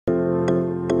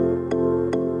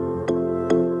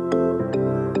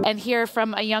and hear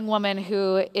from a young woman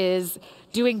who is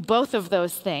doing both of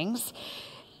those things.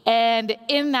 And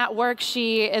in that work,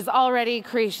 she's already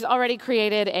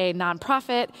created a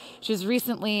nonprofit. She's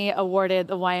recently awarded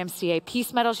the YMCA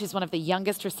Peace Medal. She's one of the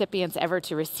youngest recipients ever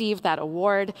to receive that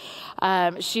award.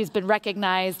 She's been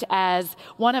recognized as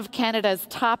one of Canada's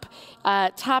top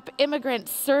immigrant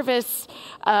service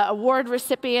award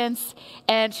recipients.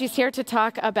 And she's here to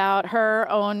talk about her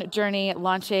own journey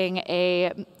launching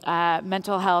a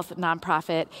mental health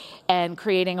nonprofit and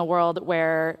creating a world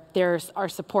where there are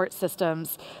support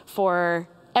systems for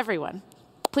everyone.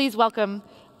 Please welcome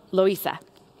Loizza.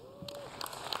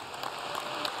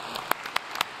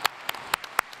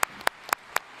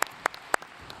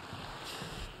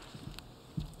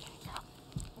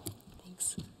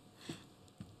 Thanks.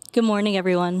 Good morning,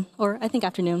 everyone, or I think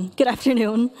afternoon. Good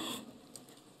afternoon.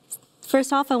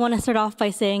 First off, I want to start off by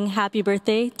saying happy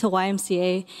birthday to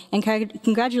YMCA and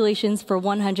congratulations for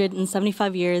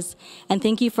 175 years, and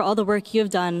thank you for all the work you have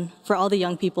done for all the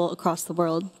young people across the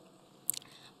world.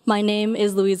 My name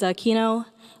is Loizza Aquino.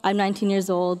 I'm 19 years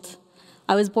old.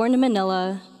 I was born in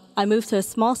Manila. I moved to a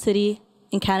small city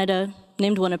in Canada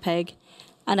named Winnipeg,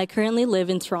 and I currently live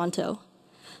in Toronto.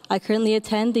 I currently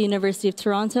attend the University of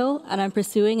Toronto, and I'm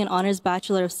pursuing an honors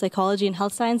Bachelor of Psychology and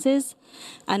Health Sciences,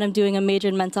 and I'm doing a major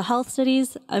in mental health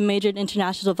studies, a major in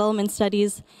international development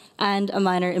studies, and a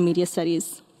minor in media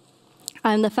studies.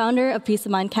 I'm the founder of Peace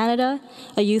of Mind Canada,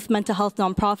 a youth mental health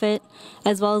nonprofit,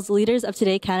 as well as Leaders of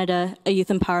Today Canada, a youth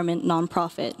empowerment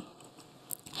nonprofit.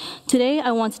 Today,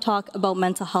 I want to talk about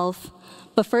mental health,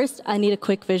 but first, I need a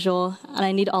quick visual, and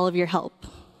I need all of your help.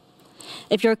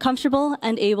 If you're comfortable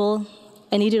and able,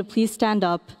 I need you to please stand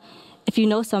up if you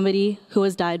know somebody who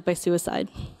has died by suicide.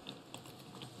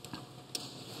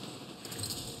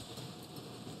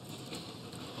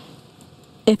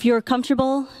 If you're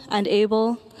comfortable and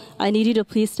able, I need you to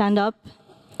please stand up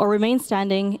or remain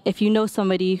standing if you know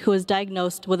somebody who is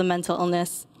diagnosed with a mental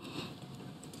illness.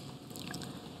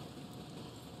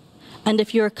 And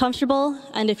if you're comfortable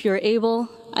and if you're able,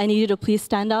 I need you to please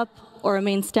stand up or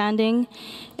remain standing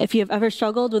if you have ever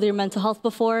struggled with your mental health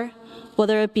before,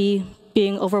 whether it be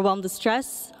being overwhelmed with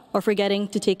stress or forgetting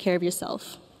to take care of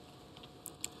yourself.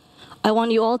 I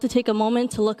want you all to take a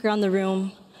moment to look around the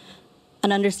room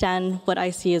and understand what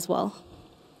I see as well.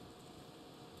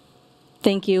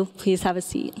 Thank you. Please have a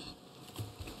seat.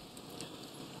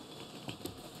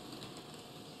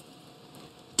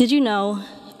 Did you know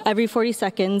every 40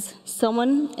 seconds,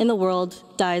 someone in the world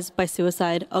dies by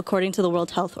suicide, according to the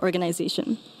World Health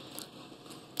Organization?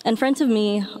 In front of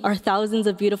me are thousands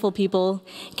of beautiful people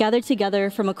gathered together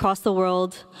from across the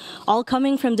world, all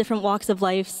coming from different walks of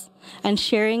life and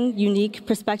sharing unique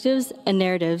perspectives and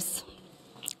narratives.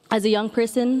 As a young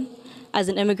person, as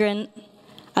an immigrant,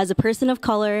 as a person of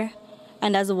color,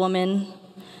 and as a woman,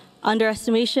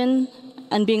 underestimation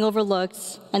and being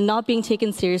overlooked and not being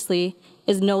taken seriously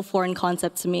is no foreign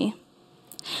concept to me.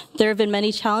 There have been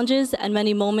many challenges and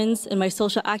many moments in my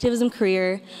social activism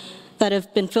career that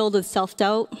have been filled with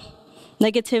self-doubt,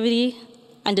 negativity,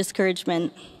 and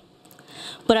discouragement.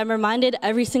 But I'm reminded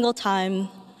every single time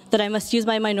that I must use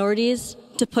my minorities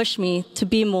to push me to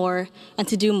be more and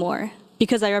to do more,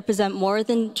 because I represent more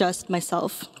than just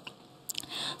myself.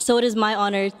 So it is my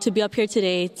honor to be up here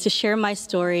today to share my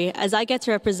story as I get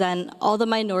to represent all the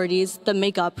minorities that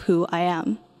make up who I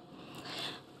am.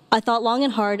 I thought long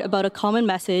and hard about a common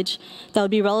message that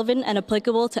would be relevant and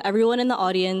applicable to everyone in the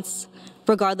audience,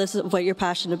 regardless of what you're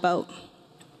passionate about.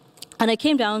 And I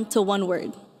came down to one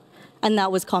word, and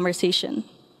that was conversation.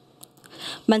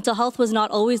 Mental health was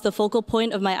not always the focal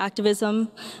point of my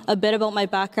activism. A bit about my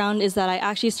background is that I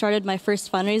actually started my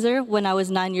first fundraiser when I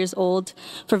was 9 years old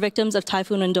for victims of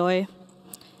Typhoon Undoy,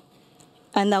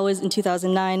 and that was in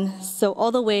 2009. So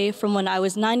all the way from when I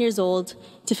was 9 years old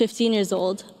to 15 years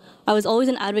old, I was always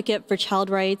an advocate for child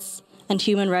rights and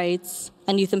human rights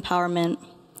and youth empowerment,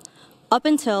 up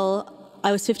until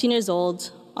I was 15 years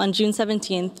old on June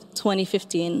 17th,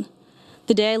 2015,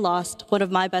 the day I lost one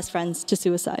of my best friends to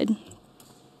suicide.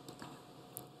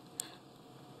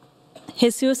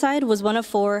 His suicide was one of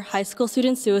 4 high school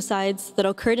student suicides that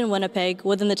occurred in Winnipeg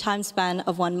within the time span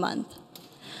of 1 month.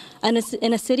 And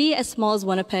in a city as small as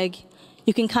Winnipeg,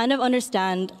 you can kind of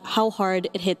understand how hard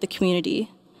it hit the community.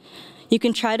 You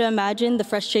can try to imagine the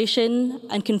frustration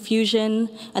and confusion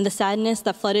and the sadness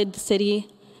that flooded the city,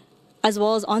 as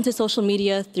well as onto social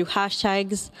media through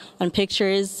hashtags and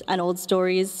pictures and old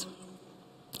stories.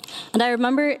 And I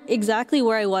remember exactly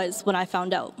where I was when I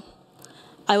found out.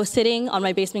 I was sitting on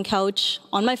my basement couch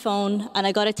on my phone, and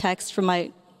I got a text from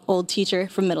my old teacher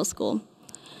from middle school.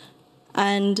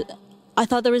 And I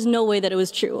thought there was no way that it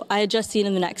was true. I had just seen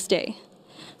him the next day.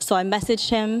 So I messaged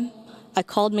him, I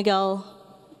called Miguel,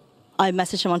 I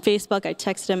messaged him on Facebook, I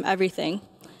texted him, everything.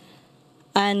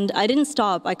 And I didn't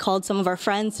stop. I called some of our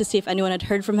friends to see if anyone had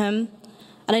heard from him.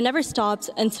 And I never stopped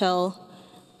until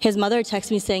his mother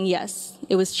texted me saying, yes,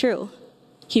 it was true.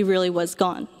 He really was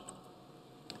gone.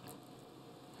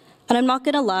 And I'm not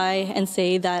gonna lie and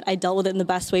say that I dealt with it in the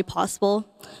best way possible.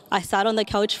 I sat on the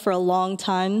couch for a long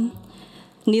time.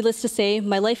 Needless to say,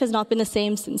 my life has not been the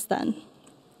same since then.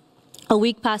 A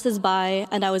week passes by,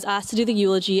 and I was asked to do the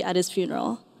eulogy at his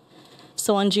funeral.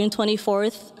 So on June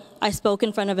 24th, I spoke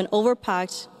in front of an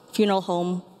overpacked funeral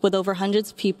home with over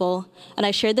hundreds of people, and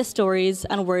I shared the stories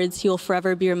and words he will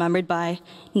forever be remembered by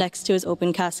next to his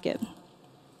open casket.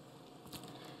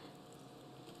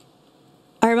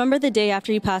 I remember the day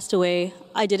after he passed away.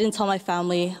 I didn't tell my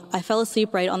family. I fell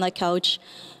asleep right on that couch,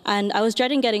 and I was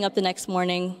dreading getting up the next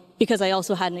morning because I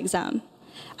also had an exam.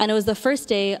 And it was the first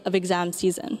day of exam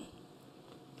season.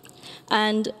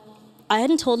 And I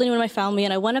hadn't told anyone in my family,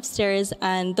 and I went upstairs,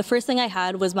 and the first thing I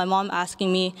had was my mom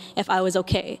asking me if I was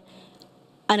okay.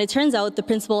 And it turns out the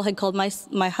principal had called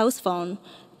my house phone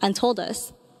and told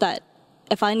us that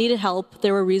if I needed help,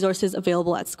 there were resources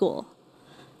available at school.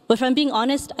 But if I'm being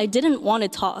honest, I didn't want to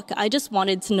talk. I just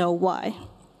wanted to know why.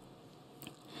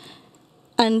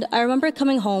 And I remember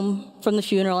coming home from the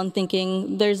funeral and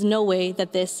thinking, there's no way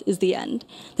that this is the end.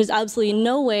 There's absolutely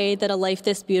no way that a life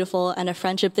this beautiful and a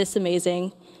friendship this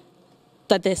amazing,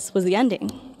 that this was the ending.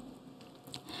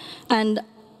 And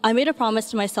I made a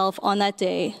promise to myself on that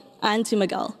day and to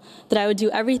Miguel that I would do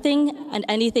everything and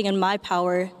anything in my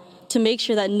power to make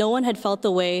sure that no one had felt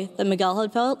the way that Miguel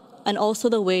had felt, and also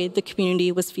the way the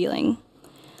community was feeling.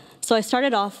 So I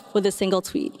started off with a single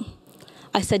tweet.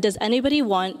 I said, does anybody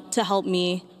want to help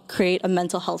me create a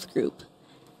mental health group?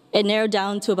 It narrowed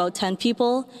down to about 10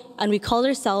 people, and we called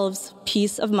ourselves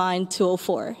Peace of Mind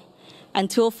 204.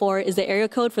 And 204 is the area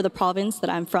code for the province that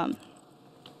I'm from.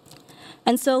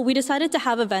 And so we decided to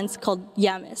have events called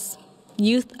YAMIS,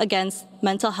 Youth Against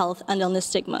Mental Health and Illness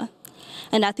Stigma.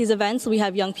 And at these events, we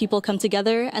have young people come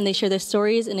together and they share their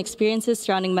stories and experiences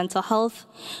surrounding mental health,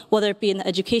 whether it be in the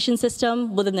education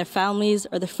system, within their families,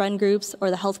 or the friend groups, or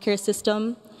the healthcare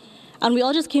system. And we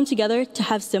all just came together to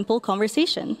have simple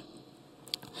conversation.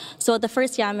 So at the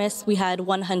first YAMIS, we had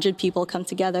 100 people come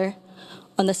together.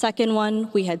 On the second one,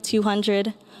 we had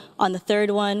 200. On the third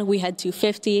one, we had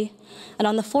 250. And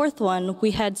on the fourth one,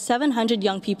 we had 700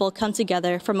 young people come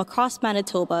together from across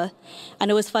Manitoba,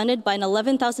 and it was funded by an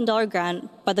 $11,000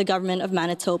 grant by the government of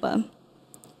Manitoba.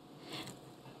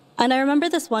 And I remember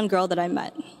this one girl that I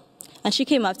met, and she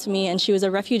came up to me, and she was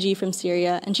a refugee from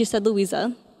Syria, and she said,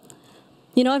 Loizza,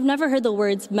 you know, I've never heard the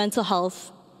words mental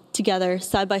health together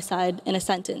side by side in a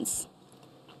sentence.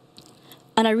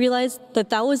 And I realized that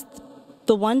that was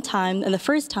the one time and the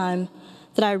first time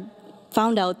that I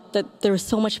found out that there was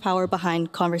so much power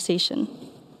behind conversation.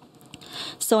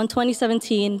 So in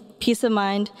 2017, Peace of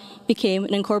Mind became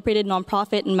an incorporated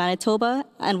nonprofit in Manitoba,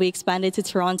 and we expanded to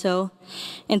Toronto.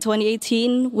 In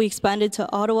 2018, we expanded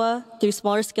to Ottawa through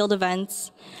smaller scaled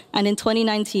events. And in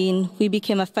 2019, we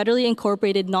became a federally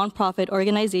incorporated nonprofit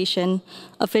organization,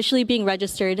 officially being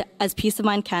registered as Peace of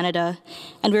Mind Canada.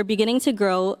 And we're beginning to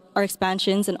grow our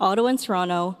expansions in Ottawa and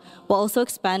Toronto, while also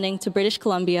expanding to British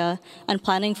Columbia and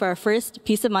planning for our first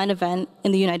Peace of Mind event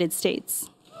in the United States.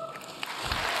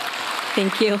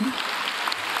 Thank you.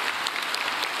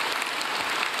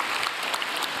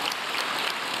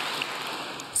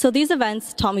 So these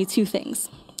events taught me two things.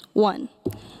 One,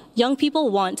 young people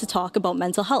want to talk about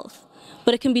mental health,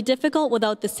 but it can be difficult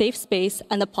without the safe space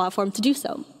and the platform to do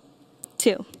so.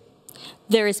 Two,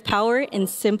 there is power in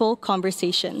simple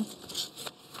conversation.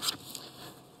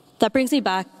 That brings me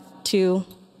back to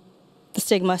the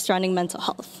stigma surrounding mental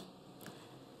health.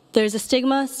 There's a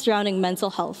stigma surrounding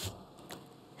mental health.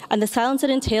 And the silence it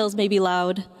entails may be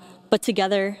loud, but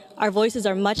together, our voices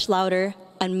are much louder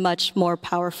and much more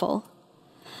powerful.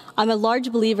 I'm a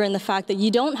large believer in the fact that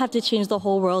you don't have to change the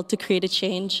whole world to create a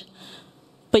change,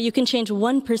 but you can change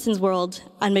one person's world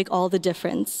and make all the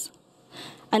difference.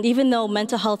 And even though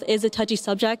mental health is a touchy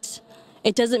subject,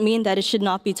 it doesn't mean that it should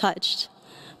not be touched.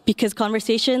 Because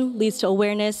conversation leads to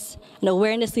awareness, and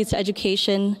awareness leads to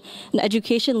education, and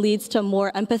education leads to a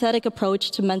more empathetic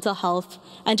approach to mental health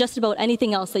and just about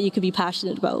anything else that you could be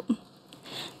passionate about.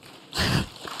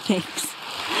 Thanks.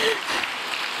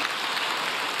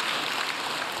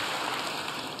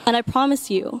 And I promise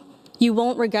you, you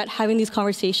won't regret having these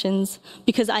conversations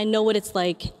because I know what it's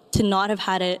like to not have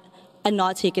had it and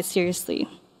not take it seriously.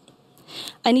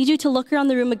 I need you to look around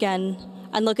the room again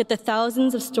and look at the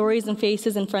thousands of stories and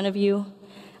faces in front of you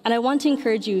And I want to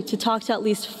encourage you to talk to at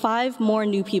least 5 more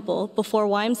new people before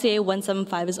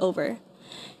YMCA175 is over.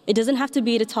 It doesn't have to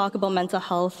be to talk about mental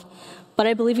health, but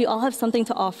I believe you all have something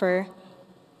to offer,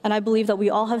 and I believe that we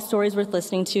all have stories worth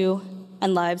listening to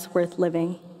and lives worth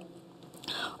living.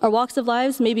 Our walks of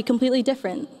lives may be completely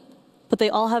different, but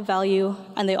they all have value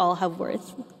and they all have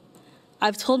worth.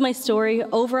 I've told my story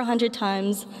over 100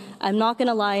 times. I'm not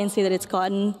gonna lie and say that it's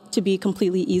gotten to be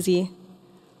completely easy,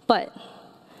 but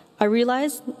I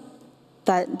realize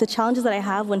that the challenges that I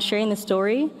have when sharing the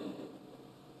story,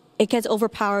 it gets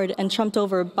overpowered and trumped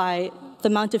over by the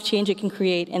amount of change it can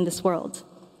create in this world.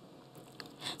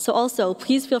 So also,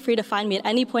 please feel free to find me at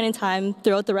any point in time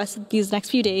throughout the rest of these next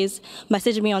few days.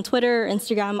 Message me on Twitter or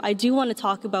Instagram. I do want to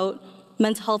talk about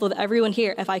mental health with everyone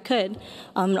here, if I could,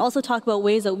 and also talk about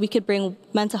ways that we could bring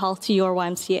mental health to your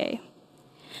YMCA.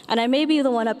 And I may be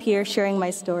the one up here sharing my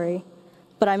story,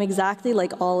 but I'm exactly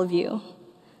like all of you.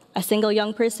 A single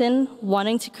young person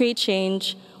wanting to create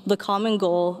change with a common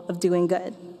goal of doing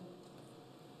good.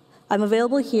 I'm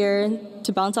available here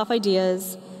to bounce off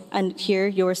ideas and hear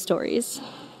your stories.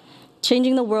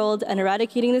 Changing the world and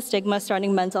eradicating the stigma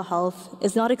surrounding mental health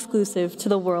is not exclusive to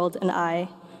the world and I,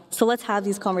 so let's have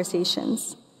these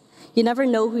conversations. You never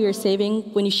know who you're saving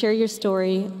when you share your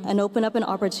story and open up an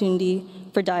opportunity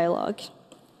for dialogue.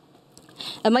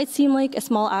 It might seem like a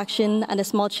small action and a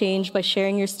small change by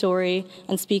sharing your story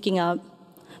and speaking up,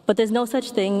 but there's no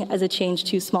such thing as a change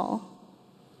too small.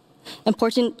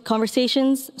 Important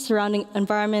conversations surrounding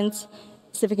environment,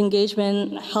 civic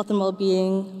engagement, health and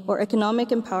well-being, or economic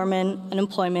empowerment and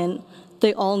employment,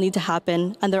 they all need to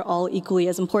happen, and they're all equally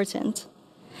as important.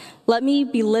 Let me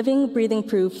be living, breathing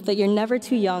proof that you're never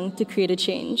too young to create a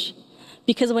change,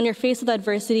 because when you're faced with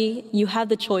adversity, you have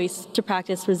the choice to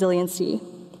practice resiliency.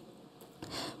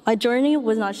 My journey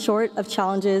was not short of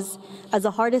challenges, as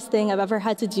the hardest thing I've ever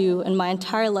had to do in my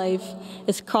entire life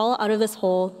is crawl out of this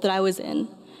hole that I was in,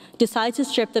 decide to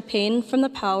strip the pain from the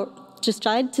power, just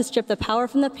tried to strip the power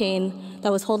from the pain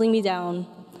that was holding me down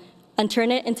and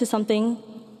turn it into something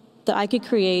that I could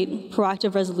create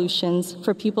proactive resolutions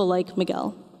for people like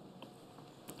Miguel.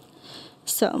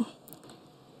 So,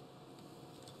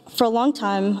 for a long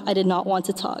time, I did not want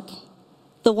to talk.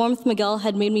 The warmth Miguel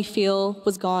had made me feel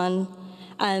was gone,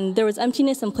 and there was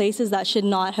emptiness in places that should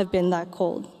not have been that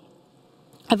cold.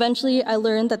 Eventually, I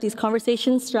learned that these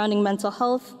conversations surrounding mental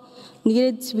health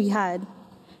needed to be had,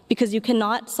 because you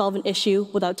cannot solve an issue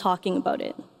without talking about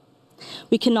it.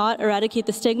 We cannot eradicate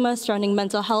the stigma surrounding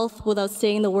mental health without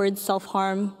saying the word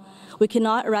self-harm. We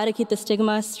cannot eradicate the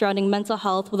stigma surrounding mental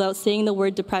health without saying the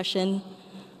word depression.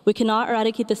 We cannot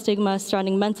eradicate the stigma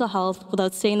surrounding mental health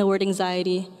without saying the word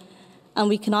anxiety. And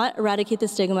we cannot eradicate the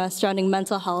stigma surrounding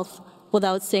mental health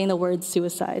without saying the word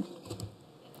suicide.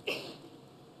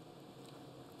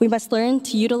 We must learn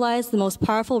to utilize the most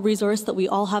powerful resource that we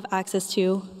all have access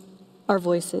to, our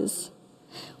voices.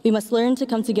 We must learn to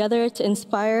come together to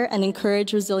inspire and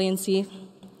encourage resiliency.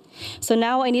 So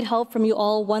now I need help from you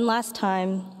all one last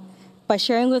time by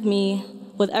sharing with me,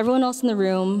 with everyone else in the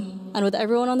room, and with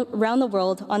everyone around the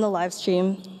world on the live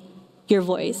stream, your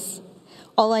voice.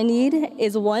 All I need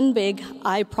is one big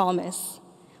I promise,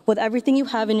 with everything you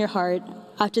have in your heart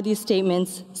after these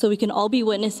statements, so we can all be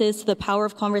witnesses to the power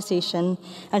of conversation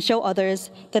and show others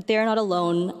that they are not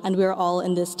alone and we are all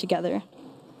in this together.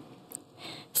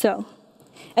 So,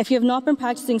 if you have not been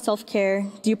practicing self-care,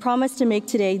 do you promise to make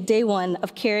today day one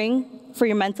of caring for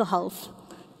your mental health?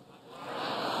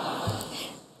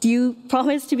 Do you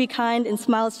promise to be kind and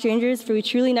smile at strangers, for we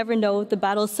truly never know the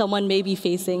battles someone may be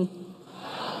facing?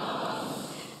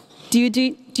 Do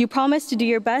you promise to do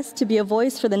your best to be a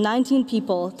voice for the 19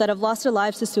 people that have lost their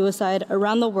lives to suicide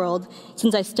around the world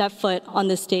since I stepped foot on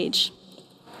this stage?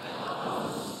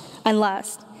 And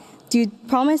last, do you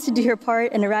promise to do your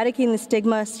part in eradicating the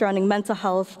stigma surrounding mental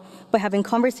health by having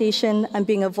conversation and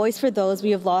being a voice for those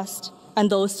we have lost and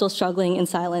those still struggling in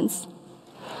silence?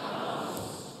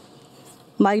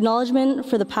 My acknowledgement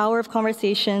for the power of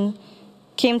conversation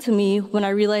came to me when I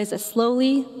realized that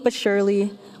slowly but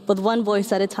surely, with one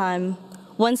voice at a time,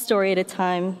 one story at a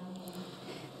time,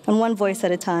 and one voice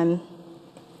at a time,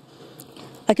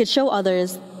 I could show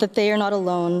others that they are not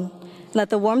alone, and that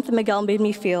the warmth that Miguel made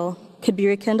me feel could be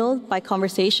rekindled by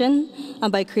conversation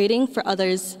and by creating for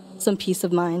others some peace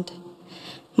of mind.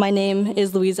 My name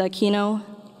is Loizza Aquino.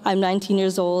 I'm 19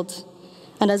 years old.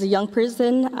 And as a young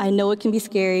person, I know it can be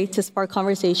scary to spark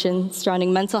conversation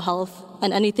surrounding mental health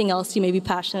and anything else you may be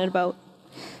passionate about.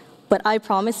 But I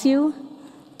promise you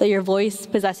that your voice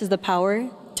possesses the power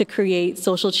to create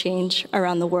social change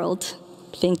around the world.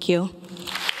 Thank you.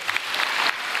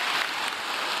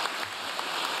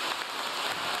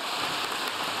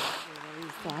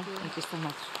 Thank you so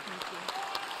much.